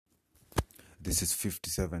This is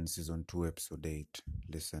 57 Season 2 Episode 8.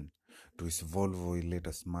 Listen, to his Volvo he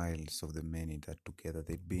later smiles of the many that together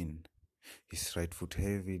they'd been. His right foot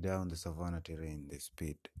heavy down the savannah terrain they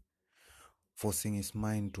speed, forcing his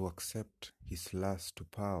mind to accept his lust to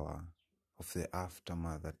power of the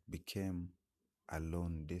aftermath that became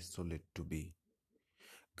alone desolate to be.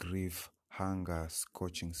 Grief, hunger,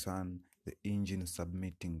 scorching sun, the engine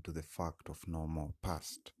submitting to the fact of no more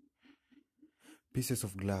past. Pieces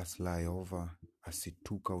of glass lie over as he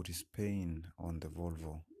took out his pain on the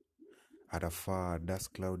Volvo. At afar, a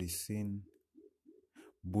dust cloud is seen,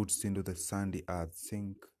 boots into the sandy earth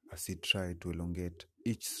sink as he tried to elongate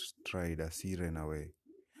each stride as he ran away.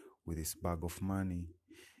 With his bag of money,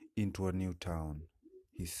 into a new town,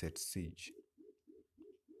 he set siege.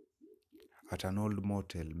 At an old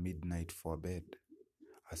motel, midnight for bed,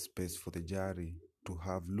 a space for the jury to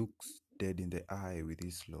have looks dead in the eye with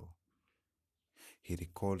his law. He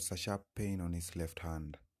recalls a sharp pain on his left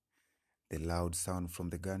hand, the loud sound from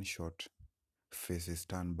the gunshot, faces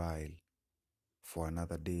turn bile. For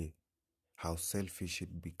another day, how selfish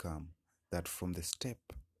he'd become, that from the step,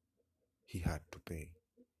 he had to pay.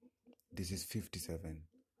 This is 57.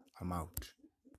 I'm out.